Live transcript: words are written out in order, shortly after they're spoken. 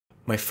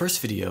My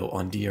first video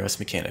on DRS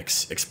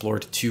mechanics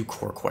explored two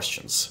core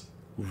questions.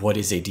 What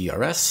is a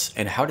DRS,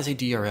 and how does a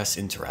DRS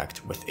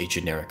interact with a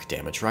generic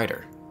damage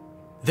rider?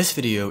 This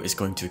video is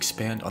going to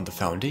expand on the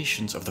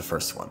foundations of the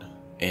first one,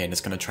 and it's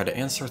going to try to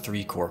answer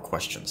three core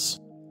questions.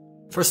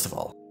 First of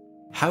all,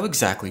 how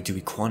exactly do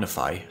we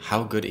quantify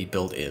how good a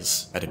build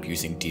is at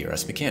abusing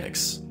DRS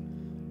mechanics?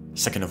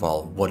 Second of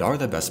all, what are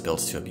the best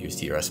builds to abuse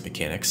DRS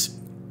mechanics?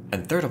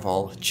 And third of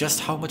all, just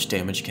how much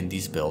damage can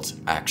these builds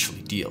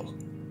actually deal?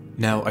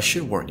 Now, I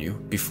should warn you,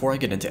 before I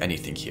get into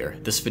anything here,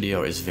 this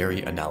video is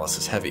very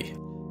analysis heavy,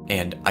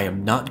 and I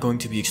am not going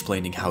to be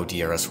explaining how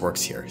DRS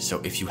works here, so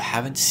if you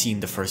haven't seen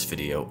the first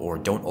video or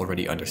don't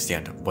already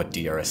understand what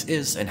DRS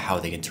is and how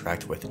they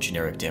interact with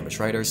generic damage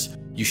riders,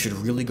 you should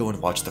really go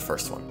and watch the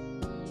first one.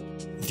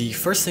 The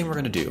first thing we're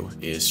going to do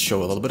is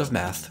show a little bit of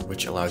math,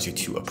 which allows you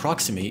to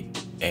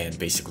approximate and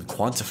basically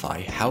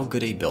quantify how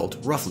good a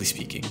build, roughly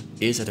speaking,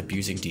 is at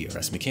abusing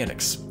DRS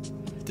mechanics.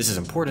 This is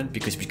important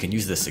because we can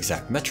use this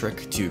exact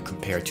metric to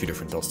compare two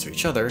different builds to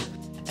each other,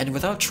 and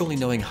without truly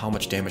knowing how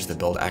much damage the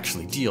build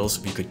actually deals,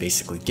 we could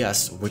basically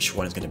guess which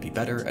one is going to be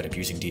better at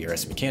abusing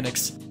DRS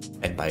mechanics,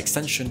 and by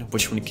extension,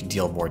 which one can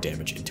deal more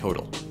damage in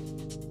total.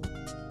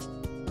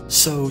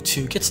 So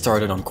to get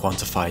started on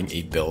quantifying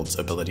a build's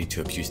ability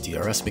to abuse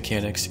DRS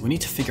mechanics, we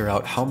need to figure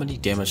out how many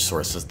damage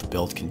sources the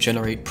build can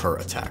generate per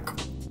attack.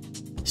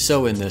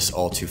 So in this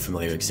all too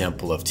familiar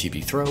example of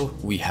TB throw,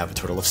 we have a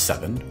total of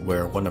 7,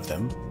 where one of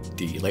them,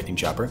 the lightning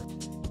jabber,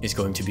 is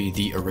going to be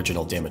the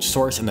original damage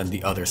source, and then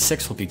the other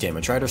 6 will be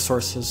damage rider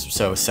sources,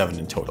 so 7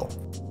 in total.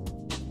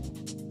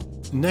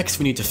 Next,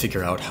 we need to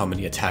figure out how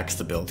many attacks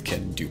the build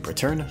can do per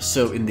turn.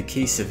 So in the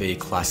case of a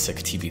classic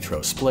TB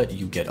throw split,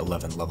 you get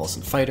 11 levels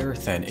in fighter,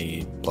 then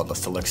a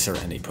bloodlust elixir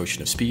and a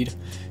potion of speed.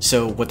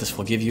 So what this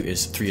will give you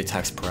is 3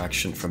 attacks per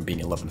action from being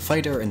 11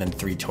 fighter, and then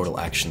 3 total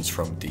actions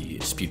from the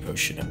speed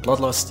potion and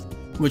bloodlust,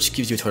 which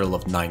gives you a total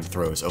of 9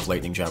 throws of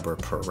lightning jabber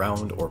per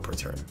round or per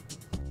turn.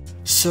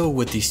 So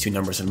with these two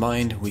numbers in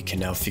mind, we can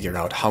now figure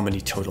out how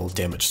many total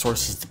damage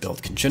sources the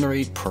build can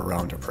generate per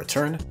round or per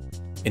turn.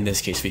 In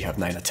this case, we have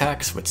 9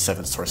 attacks with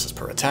 7 sources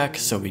per attack,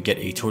 so we get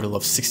a total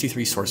of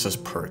 63 sources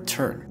per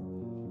turn.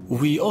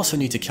 We also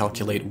need to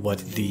calculate what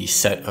the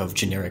set of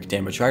generic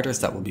damage riders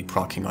that will be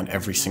proccing on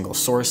every single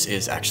source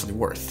is actually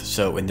worth.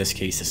 So in this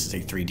case, this is a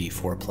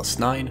 3d4 plus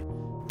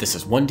 9, this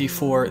is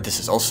 1d4, this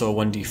is also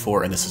a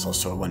 1d4, and this is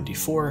also a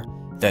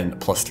 1d4, then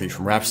plus 3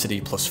 from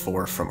Rhapsody, plus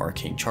 4 from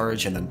Arcane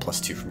Charge, and then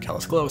plus 2 from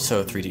Callous Glow,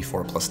 so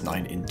 3d4 plus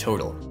 9 in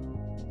total.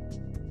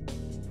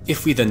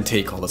 If we then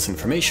take all this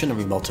information and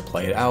we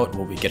multiply it out,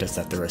 what we get is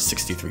that there are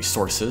 63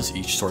 sources.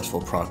 Each source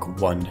will proc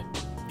 1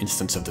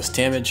 instance of this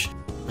damage,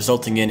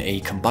 resulting in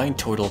a combined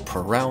total per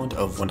round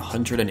of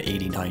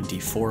 189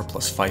 d4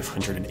 plus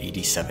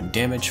 587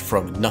 damage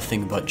from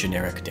nothing but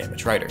generic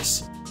damage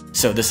riders.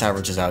 So this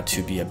averages out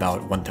to be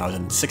about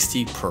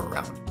 1060 per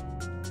round.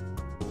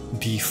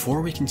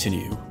 Before we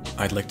continue,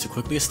 I'd like to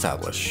quickly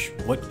establish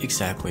what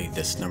exactly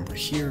this number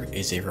here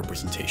is a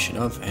representation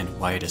of and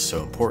why it is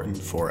so important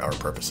for our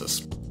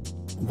purposes.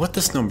 What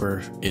this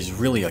number is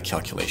really a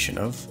calculation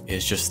of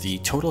is just the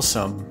total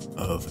sum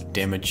of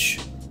damage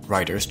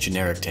riders,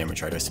 generic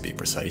damage riders to be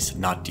precise,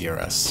 not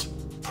DRS,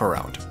 per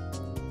round.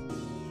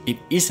 It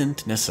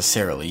isn't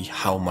necessarily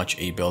how much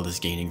a build is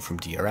gaining from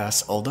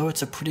DRS, although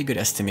it's a pretty good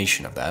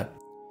estimation of that.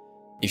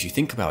 If you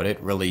think about it,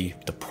 really,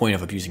 the point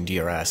of abusing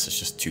DRS is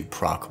just to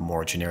proc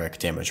more generic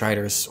damage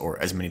riders, or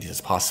as many of these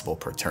as possible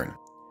per turn.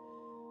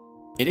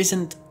 It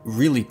isn't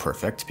really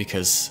perfect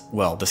because,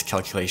 well, this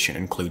calculation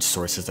includes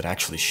sources that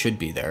actually should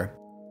be there.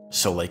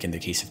 So like in the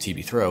case of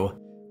TB throw,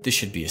 this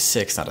should be a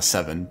 6, not a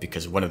 7,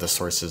 because one of the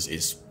sources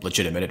is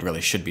legitimate, it really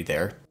should be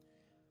there.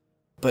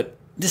 But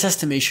this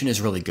estimation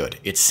is really good.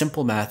 It's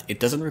simple math, it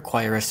doesn't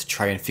require us to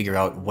try and figure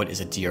out what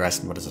is a DRS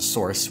and what is a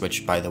source,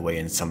 which by the way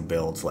in some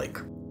builds like,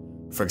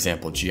 for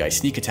example, GI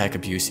sneak attack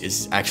abuse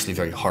is actually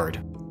very hard.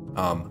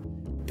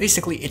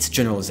 Basically it's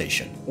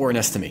generalization, or an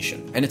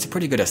estimation, and it's a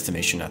pretty good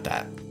estimation at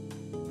that.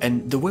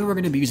 And the way we're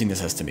going to be using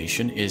this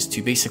estimation is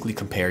to basically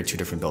compare two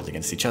different builds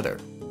against each other.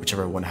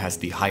 Whichever one has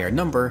the higher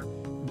number,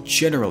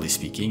 generally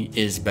speaking,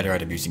 is better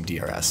at abusing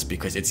DRS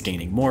because it's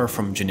gaining more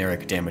from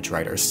generic damage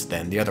riders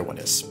than the other one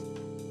is.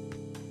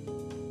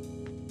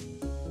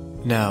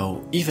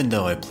 Now, even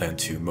though I plan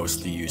to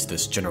mostly use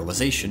this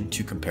generalization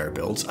to compare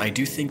builds, I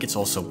do think it's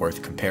also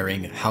worth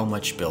comparing how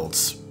much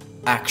builds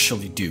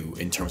actually do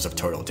in terms of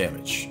total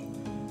damage.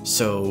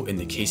 So in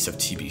the case of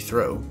TB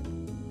throw,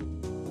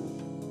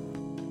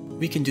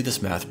 we can do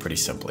this math pretty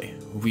simply.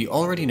 We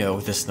already know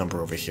this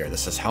number over here.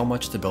 This is how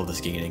much the build is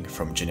gaining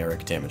from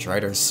generic damage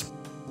riders.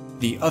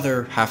 The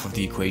other half of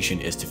the equation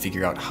is to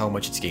figure out how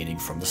much it's gaining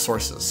from the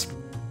sources.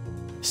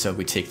 So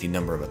we take the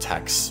number of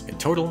attacks in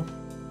total,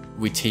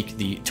 we take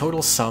the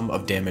total sum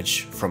of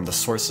damage from the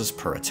sources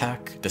per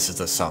attack, this is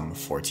the sum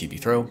for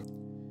TB throw,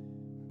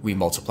 we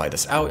multiply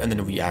this out, and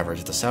then we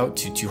average this out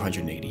to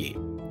 288.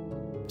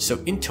 So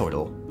in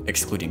total,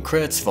 excluding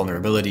crits,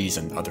 vulnerabilities,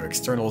 and other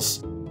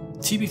externals,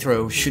 TB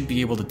throw should be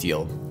able to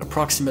deal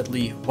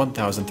approximately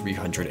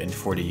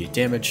 1,348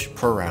 damage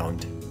per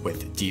round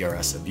with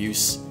DRS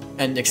abuse,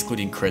 and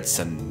excluding crits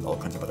and all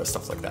kinds of other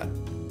stuff like that.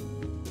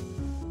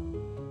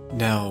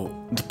 Now,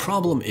 the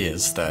problem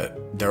is that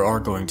there are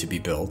going to be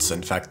builds,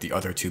 in fact the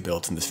other two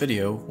builds in this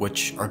video,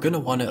 which are going to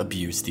want to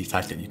abuse the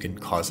fact that you can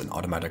cause an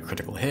automatic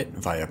critical hit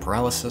via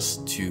paralysis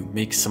to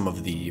make some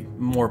of the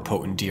more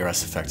potent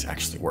DRS effects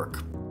actually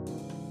work.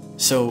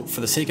 So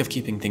for the sake of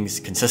keeping things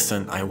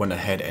consistent, I went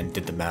ahead and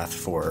did the math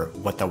for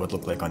what that would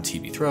look like on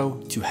TB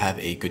Throw to have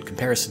a good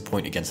comparison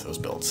point against those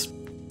builds.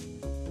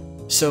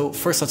 So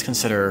first let's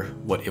consider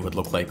what it would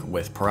look like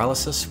with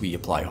paralysis. We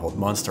apply hold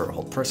monster or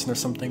hold person or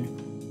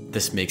something.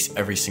 This makes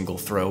every single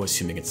throw,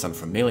 assuming it's done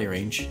from melee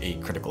range, a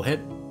critical hit.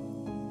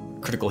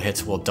 Critical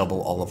hits will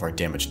double all of our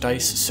damage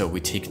dice, so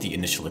we take the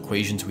initial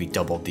equations, we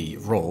double the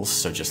rolls,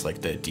 so just like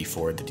the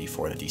d4, the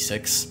d4, the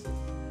d6,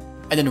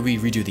 and then we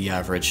redo the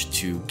average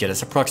to get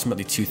us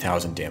approximately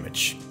 2000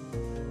 damage.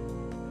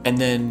 And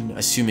then,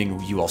 assuming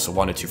you also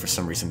wanted to for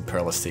some reason,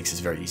 Perilous Stakes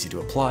is very easy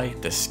to apply.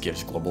 This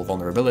gives global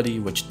vulnerability,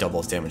 which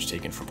doubles damage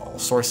taken from all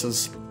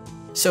sources.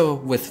 So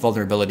with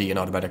vulnerability and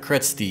automatic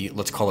crits, the,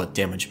 let's call it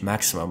damage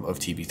maximum of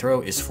TB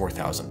Throw is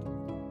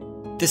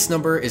 4000. This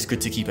number is good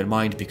to keep in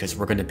mind because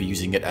we're going to be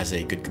using it as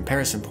a good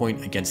comparison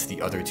point against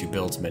the other two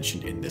builds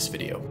mentioned in this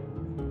video.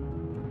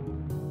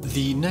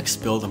 The next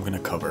build I'm going to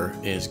cover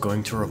is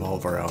going to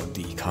revolve around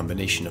the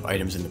combination of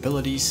items and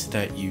abilities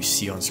that you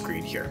see on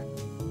screen here.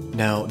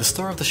 Now, the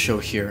star of the show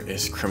here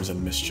is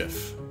Crimson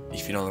Mischief.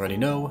 If you don't already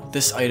know,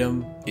 this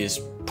item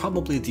is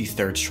probably the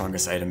third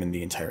strongest item in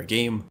the entire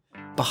game,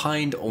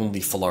 behind only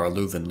Falara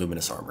Louv and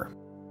Luminous Armor.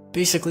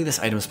 Basically, this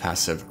item's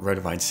passive,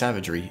 Redivine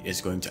Savagery,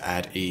 is going to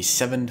add a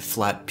 7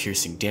 flat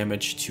piercing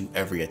damage to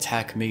every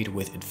attack made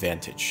with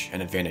advantage.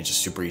 And advantage is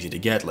super easy to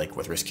get, like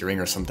with Risky Ring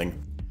or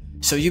something.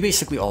 So you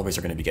basically always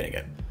are going to be getting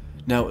it.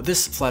 Now,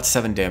 this flat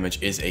 7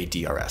 damage is a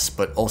DRS,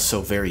 but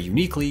also very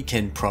uniquely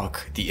can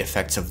proc the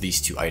effects of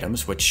these two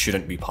items, which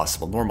shouldn't be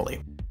possible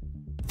normally.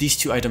 These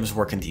two items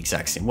work in the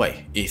exact same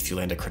way. If you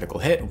land a critical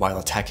hit while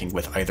attacking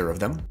with either of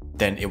them,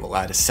 then it will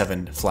add a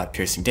 7 flat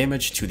piercing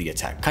damage to the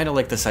attack, kinda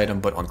like this item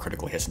but on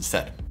critical hits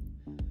instead.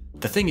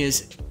 The thing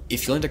is,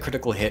 if you land a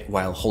critical hit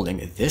while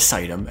holding this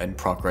item and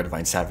proc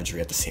Redivine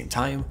Savagery at the same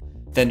time,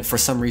 then for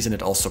some reason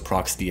it also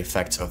procs the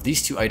effects of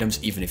these two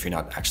items even if you're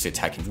not actually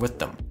attacking with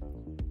them.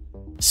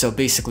 So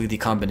basically the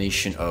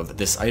combination of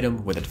this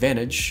item with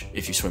advantage,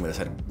 if you swing with this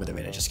item with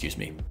advantage,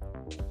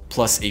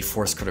 plus a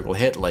forced critical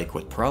hit like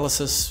with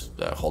paralysis,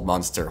 hold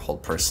monster,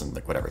 hold person,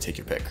 like whatever, take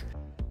your pick.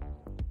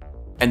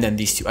 And then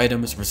these two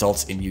items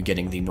results in you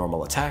getting the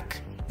normal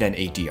attack, then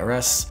a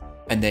DRS,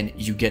 and then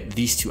you get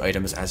these two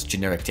items as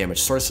generic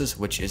damage sources,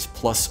 which is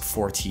plus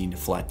 14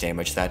 flat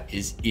damage. That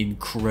is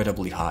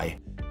incredibly high.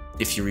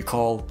 If you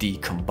recall, the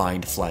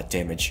combined flat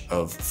damage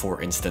of,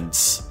 for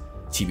instance,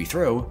 TB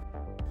Throw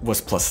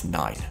was plus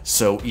 9.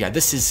 So yeah,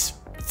 this is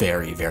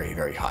very, very,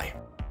 very high.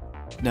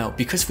 Now,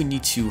 because we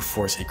need to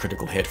force a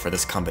critical hit for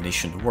this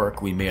combination to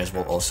work, we may as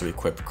well also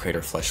equip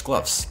Crater Flesh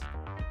Gloves,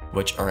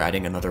 which are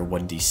adding another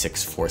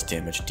 1d6 force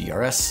damage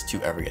DRS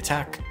to every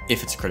attack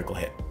if it's a critical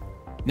hit.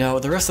 Now,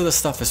 the rest of the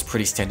stuff is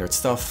pretty standard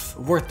stuff.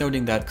 Worth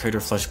noting that Crater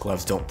Flesh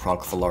Gloves don't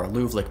proc Falara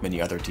Louv like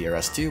many other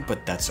DRS do,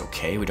 but that's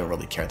okay, we don't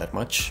really care that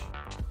much.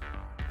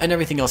 And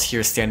everything else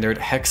here is standard.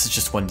 Hex is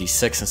just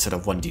 1d6 instead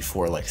of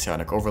 1d4 like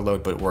Psionic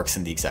Overload, but it works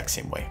in the exact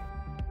same way.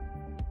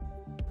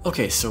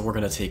 Okay, so we're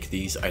going to take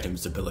these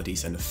items,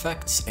 abilities, and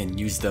effects and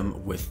use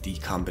them with the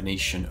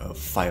combination of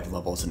 5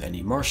 levels in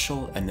any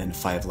Martial and then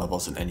 5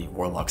 levels in any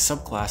Warlock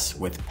subclass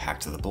with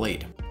Pact of the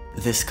Blade.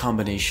 This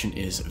combination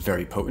is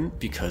very potent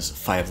because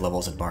 5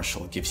 levels in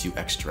Martial gives you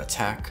extra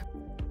attack,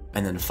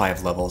 and then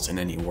 5 levels in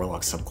any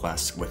Warlock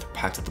subclass with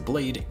Pact of the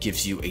Blade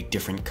gives you a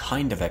different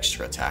kind of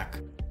extra attack,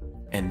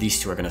 and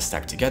these two are going to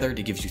stack together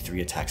to give you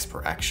 3 attacks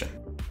per action.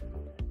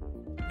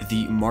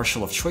 The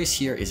Martial of choice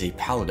here is a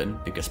Paladin,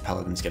 because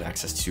Paladins get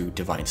access to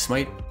Divine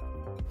Smite.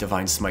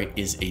 Divine Smite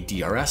is a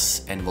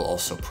DRS and will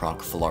also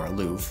proc Falara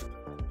Louv,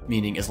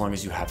 meaning as long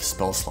as you have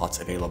spell slots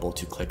available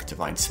to click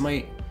Divine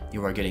Smite,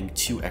 you are getting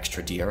 2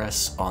 extra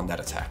DRS on that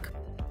attack.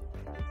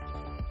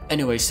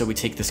 Anyway, so we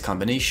take this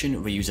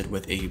combination, we use it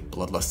with a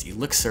Bloodlust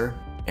Elixir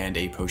and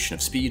a Potion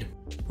of Speed,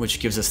 which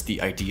gives us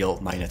the ideal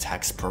 9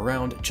 attacks per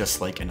round,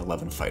 just like an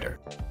 11 fighter.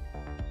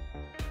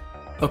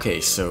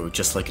 Okay, so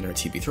just like in our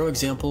TB Throw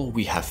example,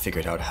 we have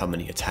figured out how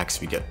many attacks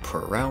we get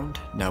per round.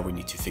 Now we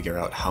need to figure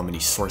out how many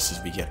sources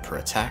we get per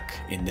attack.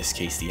 In this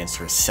case, the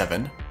answer is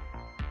 7.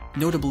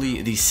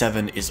 Notably, the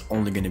 7 is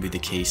only going to be the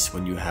case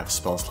when you have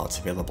spell slots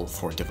available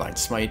for Divine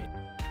Smite,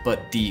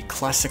 but the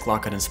classic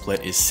lockout and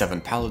split is 7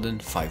 Paladin,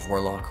 5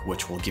 Warlock,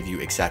 which will give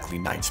you exactly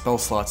 9 spell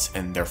slots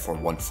and therefore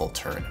 1 full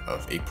turn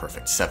of a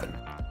perfect 7.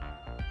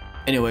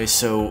 Anyway,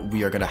 so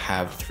we are going to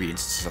have 3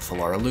 instances of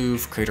Falara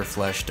Louv, Crater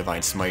Flesh,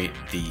 Divine Smite,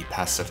 the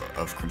passive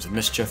of Crimson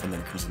Mischief, and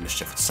then Crimson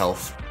Mischief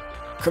itself.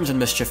 Crimson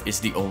Mischief is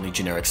the only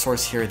generic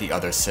source here, the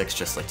other 6,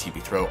 just like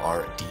TB Throw,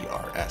 are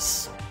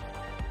DRS.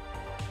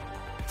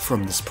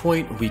 From this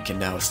point, we can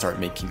now start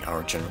making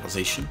our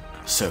generalization.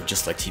 So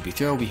just like TB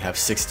Throw, we have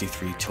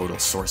 63 total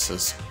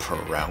sources per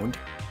round.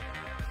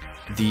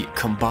 The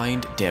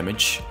combined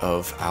damage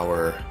of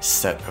our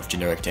set of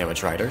generic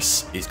damage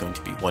riders is going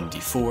to be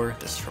 1d4,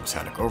 this is from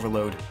Sonic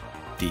Overload,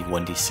 the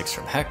 1d6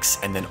 from Hex,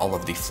 and then all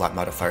of the flat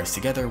modifiers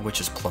together, which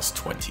is plus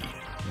 20.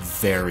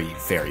 Very,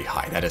 very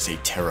high. That is a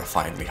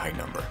terrifyingly high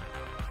number.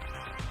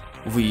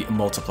 We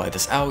multiply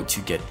this out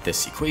to get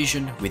this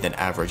equation, we then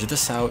average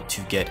this out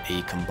to get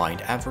a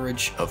combined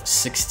average of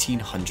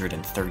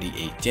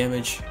 1638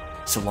 damage,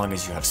 so long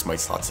as you have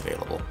smite slots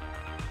available.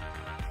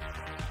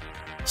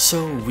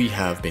 So we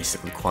have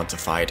basically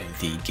quantified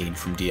the gain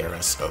from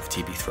DRS of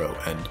TB Throw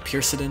and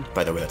Pierceadin,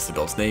 by the way that's the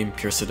build's name,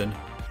 Pierceadin,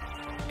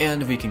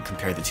 and we can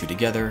compare the two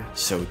together,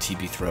 so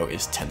TB Throw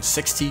is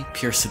 1060,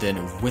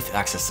 Pierceadin with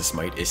access to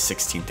Smite is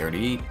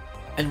 1638,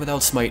 and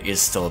without Smite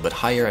is still a bit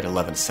higher at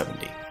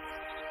 1170.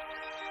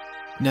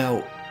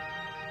 Now,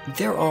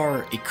 there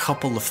are a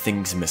couple of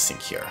things missing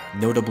here.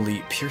 Notably,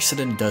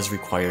 Pierceadin does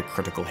require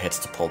critical hits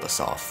to pull this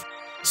off.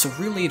 So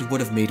really it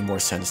would have made more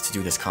sense to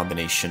do this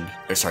combination,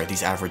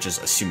 these averages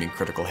assuming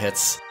critical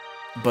hits.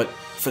 But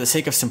for the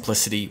sake of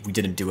simplicity, we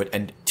didn't do it,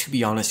 and to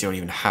be honest, you don't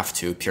even have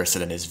to.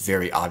 Pierceadin is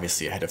very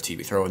obviously ahead of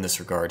TB Throw in this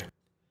regard.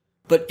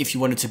 But if you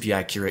wanted to be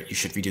accurate, you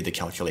should redo the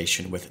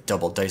calculation with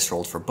double dice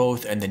rolled for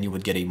both, and then you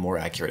would get a more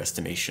accurate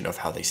estimation of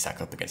how they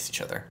stack up against each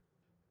other.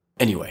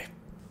 Anyway.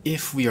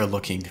 If we are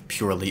looking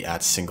purely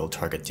at single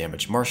target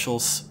damage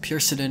marshals,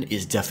 Pierceadin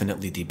is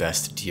definitely the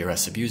best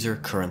DRS abuser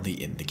currently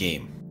in the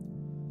game.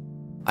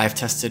 I've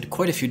tested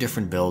quite a few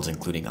different builds,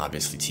 including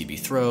obviously TB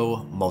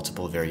Throw,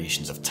 multiple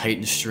variations of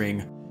Titan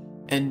String,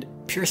 and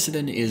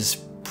Pierceadin is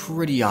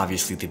pretty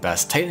obviously the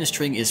best. Titan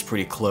String is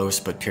pretty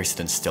close, but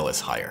Pierceadin still is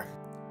higher.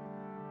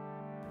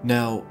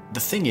 Now, the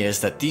thing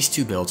is that these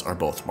two builds are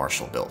both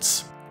martial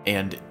builds,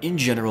 and in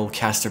general,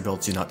 caster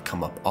builds do not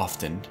come up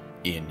often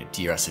in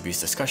DRS abuse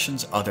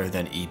discussions other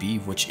than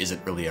EB, which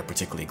isn't really a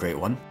particularly great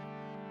one.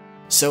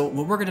 So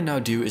what we're going to now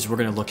do is we're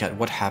going to look at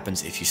what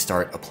happens if you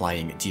start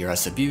applying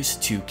DRS abuse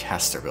to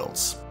caster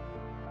builds.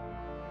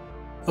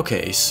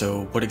 Okay,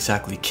 so what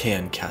exactly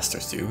can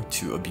casters do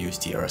to abuse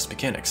DRS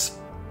mechanics?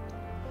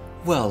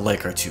 Well,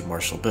 like our two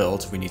martial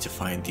builds, we need to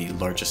find the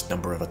largest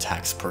number of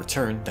attacks per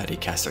turn that a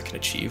caster can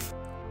achieve.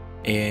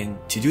 And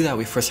to do that,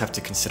 we first have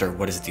to consider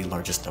what is the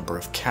largest number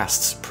of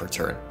casts per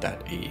turn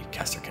that a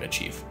caster can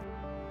achieve.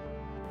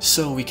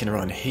 So we can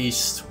run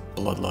Haste,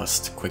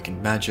 Bloodlust,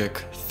 Quicken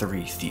Magic,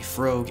 3 Thief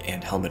Rogue,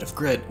 and Helmet of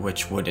Grit,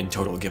 which would in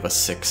total give us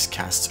 6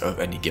 casts of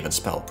any given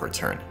spell per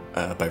turn,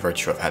 by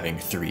virtue of having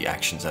 3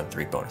 actions and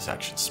 3 bonus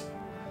actions.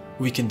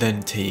 We can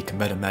then take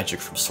Meta Magic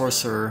from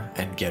Sorcerer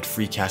and get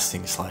Free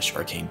Casting /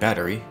 Arcane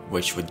Battery,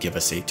 which would give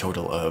us a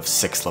total of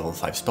 6 level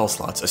 5 spell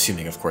slots,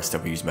 assuming of course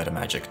that we use Meta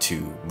Magic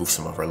to move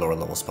some of our lower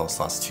level spell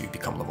slots to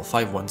become level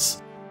 5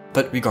 ones.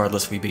 But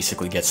regardless, we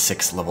basically get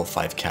 6 level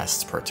 5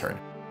 casts per turn.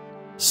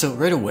 So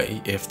right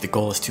away, if the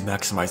goal is to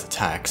maximize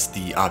attacks,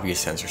 the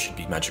obvious answer should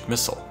be Magic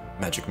Missile.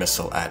 Magic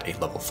Missile at a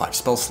level 5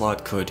 spell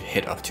slot could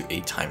hit up to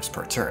 8 times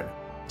per turn.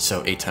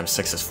 So 8 times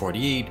 6 is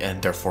 48,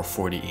 and therefore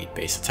 48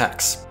 base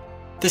attacks.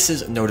 This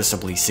is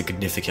noticeably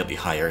significantly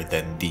higher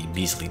than the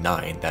measly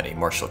 9 that a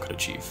martial could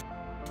achieve.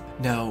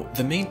 Now,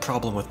 the main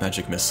problem with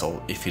Magic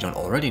Missile, if you don't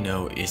already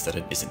know, is that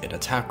it isn't an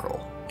attack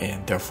roll,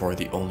 and therefore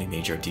the only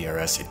major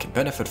DRS it can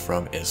benefit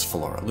from is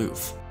Falara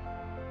Louvre.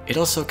 It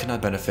also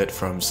cannot benefit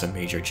from some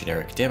major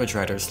generic damage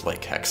riders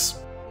like Hex.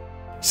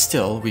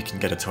 Still, we can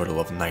get a total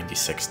of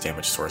 96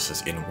 damage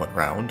sources in one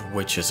round,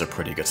 which is a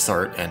pretty good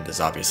start and is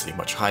obviously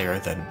much higher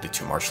than the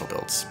two martial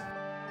builds.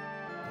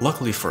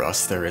 Luckily for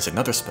us, there is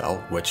another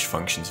spell which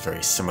functions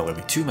very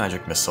similarly to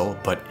Magic Missile,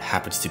 but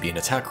happens to be an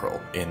attack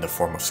roll in the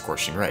form of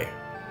Scorching Ray.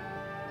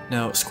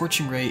 Now,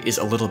 Scorching Ray is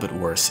a little bit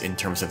worse in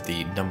terms of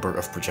the number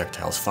of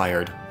projectiles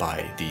fired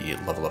by the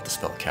level of the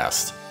spell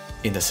cast,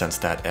 in the sense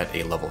that at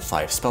a level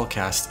 5 spell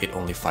cast, it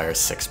only fires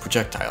 6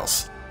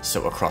 projectiles,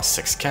 so across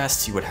 6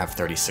 casts you would have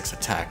 36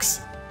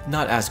 attacks,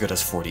 not as good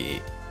as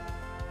 48.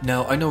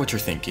 Now, I know what you're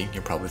thinking.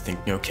 You're probably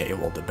thinking, okay,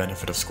 well the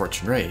benefit of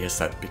Scorching Ray is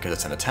that because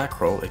it's an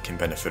attack roll, it can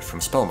benefit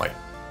from Spell Might.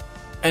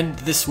 And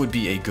this would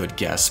be a good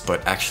guess,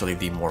 but actually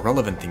the more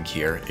relevant thing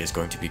here is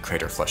going to be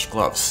Crater Flesh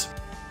Gloves.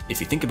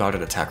 If you think about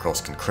it, attack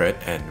rolls can crit,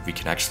 and we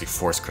can actually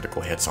force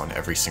critical hits on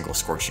every single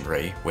Scorching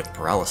Ray with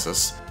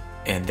Paralysis,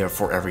 and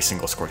therefore every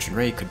single Scorching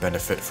Ray could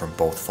benefit from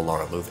both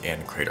Falara Louvre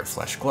and Crater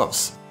Flesh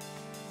Gloves.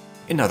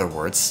 In other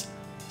words,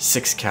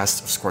 6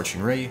 casts of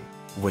Scorching Ray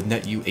would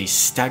net you a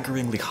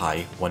staggeringly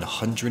high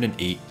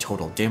 108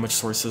 total damage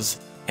sources,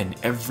 and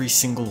every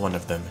single one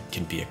of them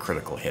can be a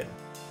critical hit.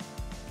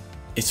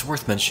 It's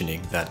worth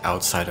mentioning that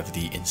outside of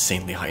the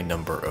insanely high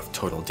number of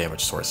total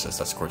damage sources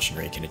that Scorching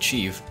Ray can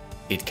achieve,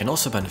 it can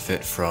also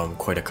benefit from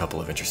quite a couple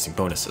of interesting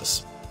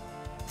bonuses.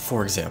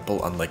 For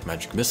example, unlike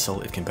Magic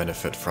Missile, it can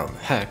benefit from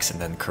Hex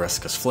and then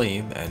Kareska's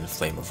Flame and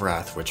Flame of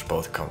Wrath, which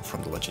both come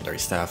from the legendary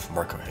staff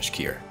Marco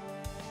Heshkir.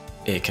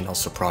 It can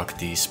also proc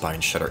the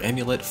Spine Shudder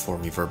Amulet for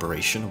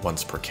Reverberation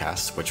once per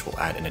cast, which will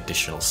add an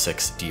additional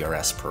 6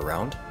 DRS per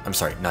round. I'm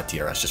sorry, not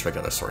DRS, just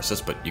regular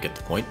sources, but you get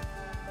the point.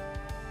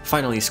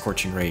 Finally,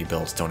 Scorching Ray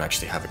builds don't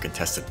actually have a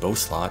contested bow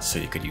slot, so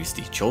you could use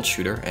the Jolt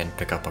Shooter and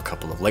pick up a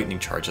couple of lightning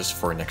charges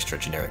for an extra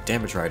generic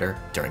damage rider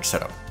during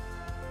setup.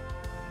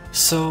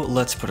 So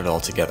let's put it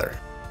all together.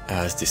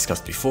 As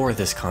discussed before,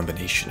 this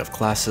combination of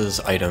classes,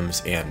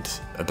 items, and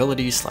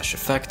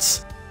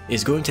abilities/effects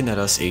is going to net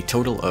us a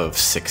total of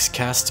 6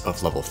 casts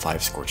of level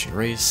 5 Scorching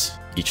Rays.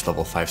 Each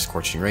level 5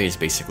 Scorching Ray is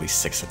basically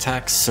 6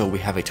 attacks, so we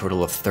have a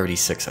total of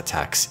 36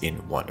 attacks in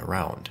one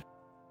round.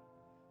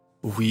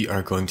 We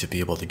are going to be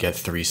able to get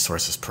 3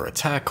 sources per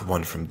attack,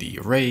 one from the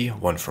Ray,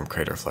 one from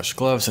Craterflesh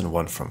Gloves, and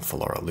one from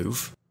Falara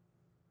Louve.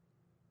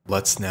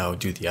 Let's now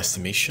do the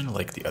estimation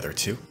like the other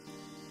two.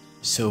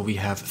 So we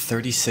have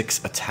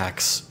 36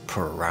 attacks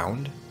per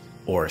round,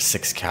 or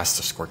 6 casts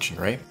of Scorching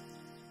Ray.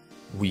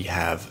 We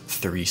have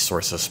 3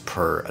 sources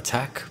per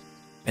attack,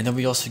 and then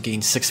we also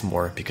gain 6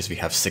 more because we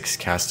have 6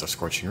 casts of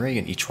Scorching Ray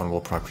and each one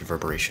will proc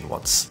Reverberation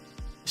once.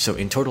 So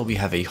in total we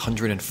have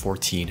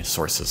 114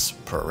 sources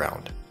per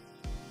round.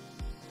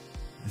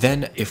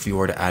 Then if we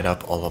were to add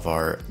up all of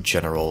our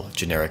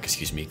generic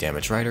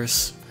damage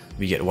riders,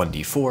 we get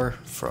 1d4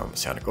 from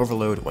Psionic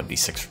Overload,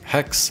 1d6 from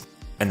Hex,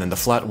 and then the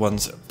flat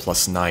ones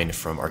plus 9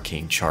 from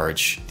Arcane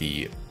Charge,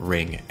 the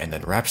Ring, and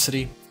then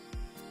Rhapsody.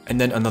 And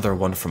then another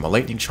one from a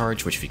Lightning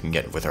Charge, which we can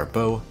get with our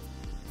bow,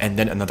 and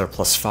then another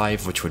plus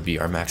 5, which would be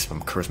our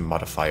maximum charisma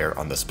modifier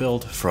on this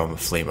build from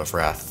Flame of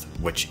Wrath,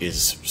 which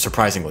is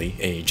surprisingly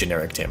a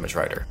generic damage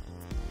rider.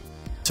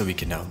 So we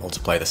can now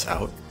multiply this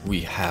out.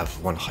 We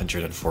have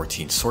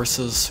 114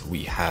 sources,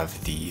 we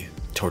have the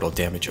total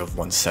damage of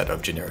one set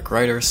of generic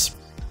riders.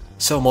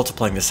 So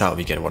multiplying this out,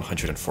 we get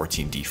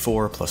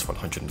 114d4 plus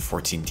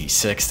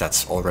 114d6,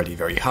 that's already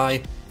very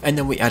high, and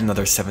then we add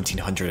another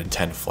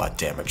 1710 flat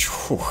damage.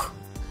 Whew.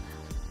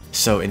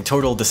 So in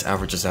total, this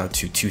averages out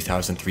to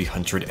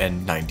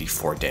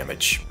 2394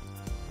 damage.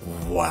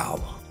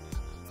 Wow.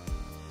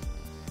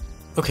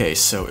 Okay,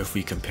 so if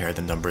we compare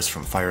the numbers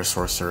from Fire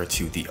Sorcerer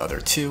to the other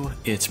two,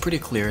 it's pretty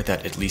clear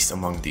that at least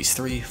among these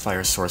three,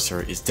 Fire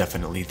Sorcerer is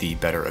definitely the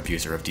better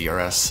abuser of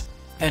DRS,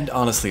 and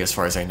honestly, as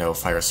far as I know,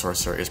 Fire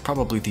Sorcerer is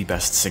probably the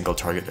best single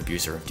target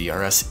abuser of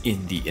DRS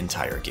in the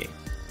entire game.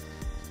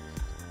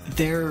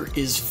 There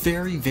is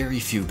very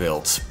few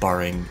builds,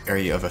 barring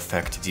Area of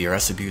Effect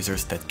DRS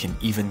abusers, that can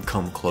even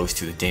come close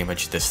to the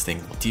damage this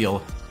thing will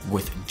deal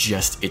with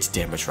just its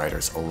damage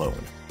riders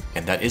alone.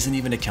 And that isn't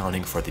even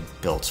accounting for the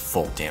build's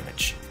full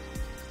damage.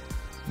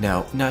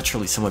 Now,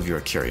 naturally some of you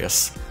are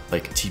curious,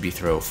 like TB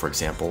Throw for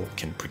example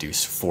can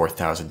produce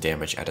 4000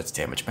 damage at its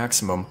damage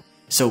maximum,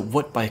 so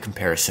what by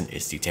comparison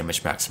is the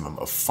damage maximum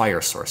of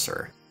Fire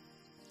Sorcerer?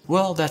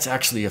 Well, that's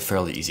actually a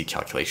fairly easy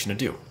calculation to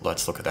do.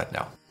 Let's look at that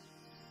now.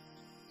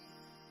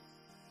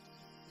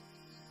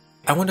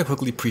 I want to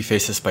quickly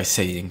preface this by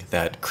saying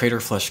that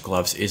Craterflesh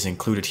Gloves is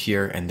included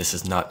here, and this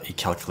is not a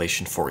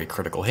calculation for a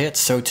critical hit,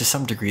 so to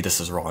some degree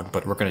this is wrong,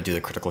 but we're going to do the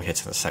critical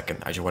hits in a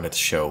second. I just wanted to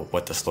show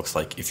what this looks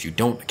like if you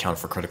don't account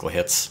for critical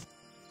hits.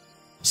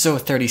 So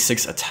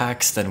 36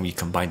 attacks, then we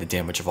combine the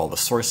damage of all the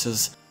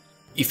sources.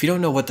 If you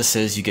don't know what this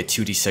is, you get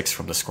 2d6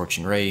 from the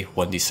Scorching Ray,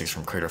 1d6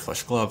 from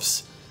Craterflesh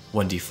Gloves,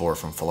 1d4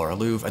 from Falara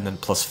Louve, and then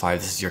plus 5,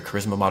 this is your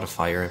Charisma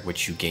modifier,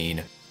 which you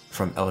gain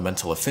from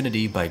Elemental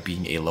Affinity by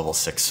being a level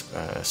 6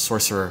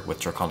 Sorcerer with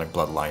Draconic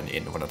Bloodline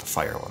in one of the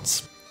fire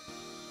ones.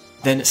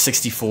 Then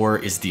 64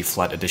 is the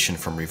flat addition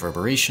from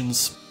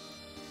Reverberations,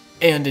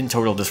 and in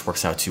total this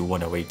works out to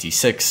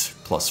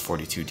 108d6 plus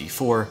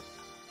 42d4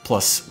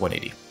 plus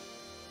 180.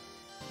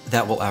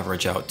 That will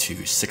average out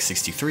to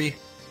 663,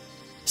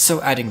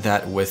 so adding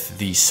that with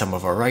the sum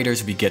of our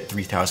riders we get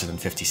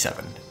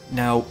 3057.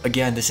 Now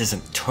again, this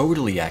isn't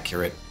totally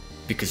accurate,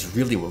 because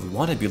really what we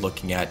want to be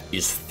looking at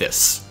is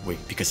this,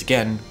 because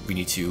again, we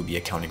need to be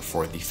accounting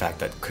for the fact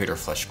that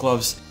Craterflesh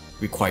Gloves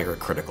require a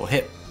critical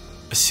hit.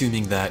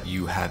 Assuming that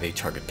you have a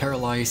target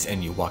paralyzed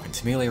and you walk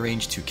into melee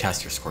range to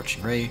cast your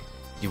Scorching Ray,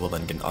 you will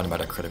then get an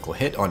automatic critical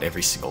hit on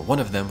every single one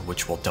of them,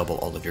 which will double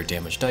all of your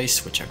damage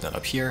dice, which I've done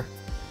up here.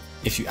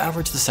 If you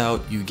average this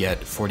out, you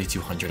get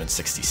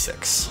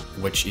 4266,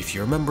 which if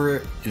you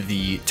remember,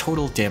 the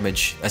total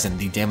damage, as in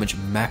the damage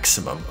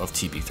maximum of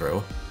TB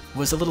Throw,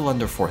 was a little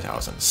under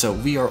 4000, so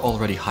we are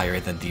already higher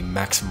than the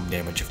maximum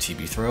damage of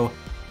TB Throw,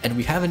 and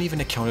we haven't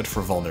even accounted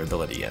for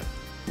vulnerability yet,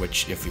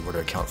 which, if we were to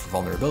account for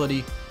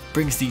vulnerability,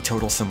 brings the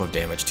total sum of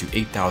damage to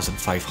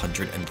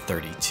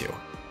 8532.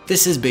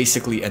 This is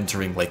basically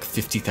entering like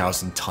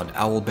 50,000 ton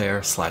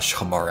Owlbear /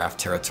 Hamaraf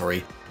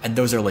territory, and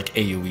those are like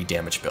AoE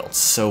damage builds,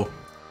 so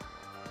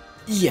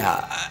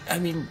yeah, I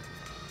mean,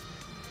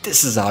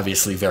 this is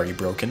obviously very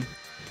broken.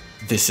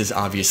 This is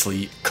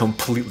obviously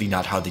completely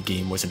not how the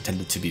game was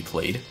intended to be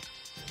played.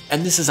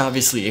 And this is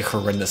obviously a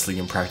horrendously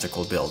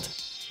impractical build.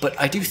 But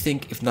I do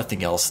think, if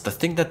nothing else, the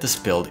thing that this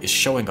build is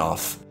showing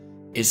off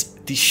is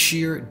the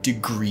sheer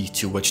degree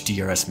to which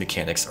DRS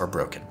mechanics are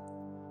broken.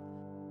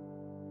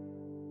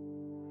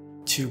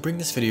 To bring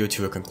this video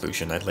to a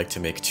conclusion, I'd like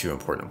to make 2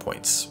 important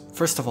points.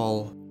 First of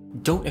all,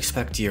 Don't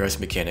expect DRS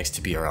mechanics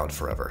to be around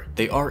forever.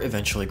 They are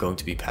eventually going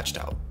to be patched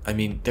out. I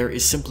mean, there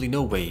is simply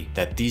no way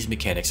that these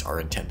mechanics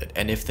are intended,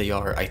 and if they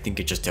are, I think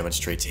it just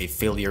demonstrates a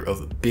failure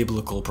of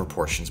biblical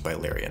proportions by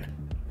Larian.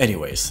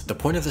 Anyways, the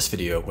point of this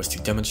video was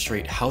to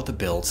demonstrate how the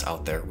builds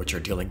out there which are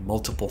dealing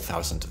multiple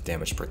thousands of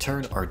damage per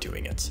turn are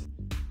doing it.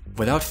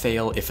 Without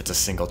fail, if it's a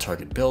single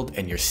target build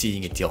and you're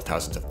seeing it deal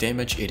thousands of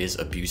damage, it is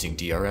abusing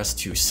DRS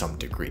to some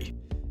degree.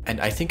 And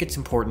I think it's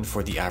important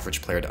for the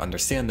average player to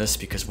understand this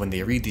because when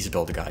they read these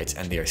build guides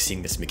and they are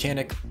seeing this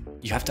mechanic,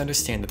 you have to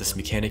understand that this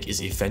mechanic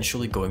is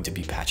eventually going to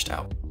be patched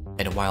out.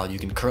 And while you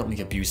can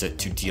currently abuse it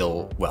to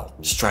deal, well,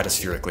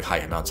 stratospherically high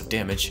amounts of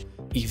damage,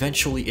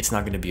 eventually it's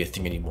not going to be a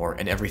thing anymore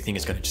and everything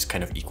is going to just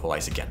kind of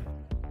equalize again.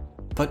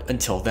 But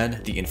until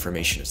then, the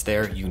information is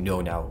there, you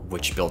know now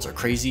which builds are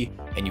crazy,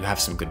 and you have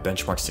some good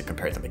benchmarks to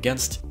compare them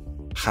against.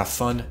 Have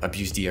fun,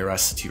 abuse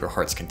DRS to your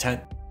heart's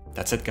content.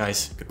 That's it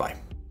guys, goodbye.